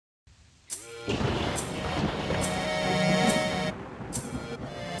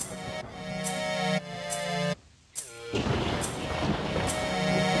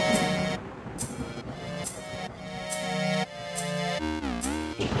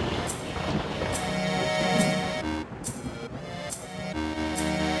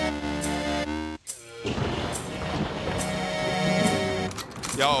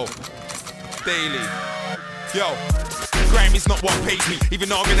Yo, daily. Yo. Grime is not what pays me, even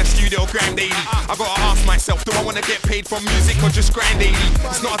though I'm in the studio grind daily. I gotta ask myself, do I wanna get paid from music or just grind daily?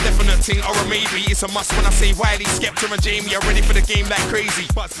 It's not a definite thing or a maybe, it's a must when I say Wiley, Skepta and Jamie are ready for the game like crazy.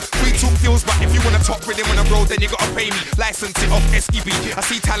 We talk deals, but if you wanna top rhythm on the road, then you gotta pay me. License it off SKB. I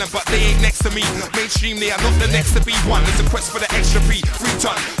see talent, but they ain't next to me. Mainstream, they are not the next to be one. There's a quest for the extra B, 3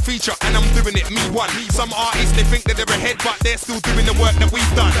 ton feature, and I'm doing it, me one. Some artists, they think that they're ahead, but they're still doing the work that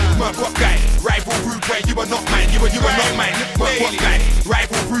we've done. Merc what guy, rival rude where you are not mine, you are not mine. Merc what guy,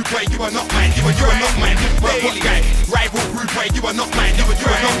 rival rude where you are not mine, you are not mine. Merc what guy, rival rude where you are not mine, you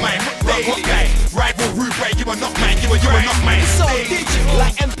are not mine. Merc what guy, rival rude where you are not mine, you are not mine. It's so digital,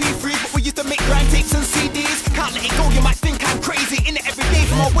 like MP3, but we used to make grime tapes and CDs. Can't let it go, you might think I'm crazy. In it every day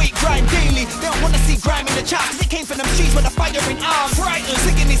from my weight, grime daily. They don't wanna see grime in the charts, cause it came from them streets with a fire in arms. Frightened,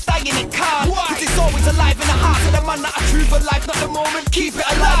 singing it's dying, it can't. Cause it's always alive in the hearts of the man that are true for life, not the moment. Keep it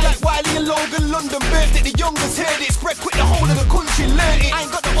alive like Wiley and Logan, London birthed it, the youngest heard it. Spread quick, the whole of the country learned it. I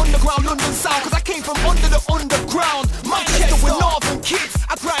ain't got the underground London sound, cause I came from under the underground. Manchester with northern kids,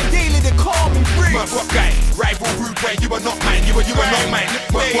 I grind daily, they call me Briggs. Merc what guy, rival rude where you are not mine, you are not mine.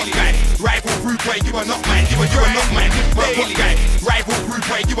 Merc what guy, rival rude where you are not mine, you are not mine. Merc what guy, rival rude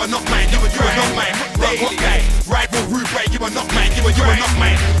where you are not mine, you are not mine. Merc what guy, rival rude where you are not mine, you are not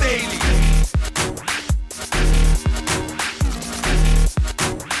mine. Daily.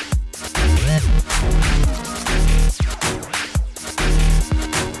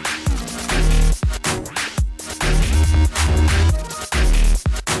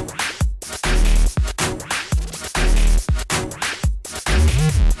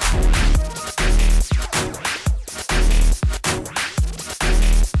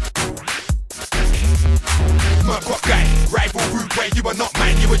 Merc what guy, rival rude where you are not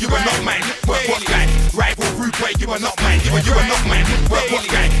mine, you are not mine. Merc what guy, rival rude where you are not mine, you are not mine. Merc what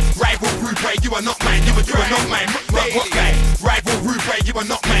guy, rival rude where you are not mine, you are not mine. Merc what guy, rival rude where you are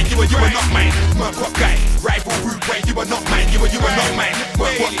not mine, you are not mine. Merc what guy, rival rude where you are not mine, you are not mine.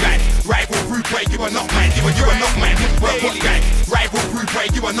 Merc what guy, rival rude where you are not mine, you are not mine. Merc what guy, rival rude where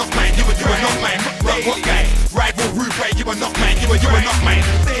you are not mine, you are not mine. Merc what guy, rival rude where you are not mine, you are not mine.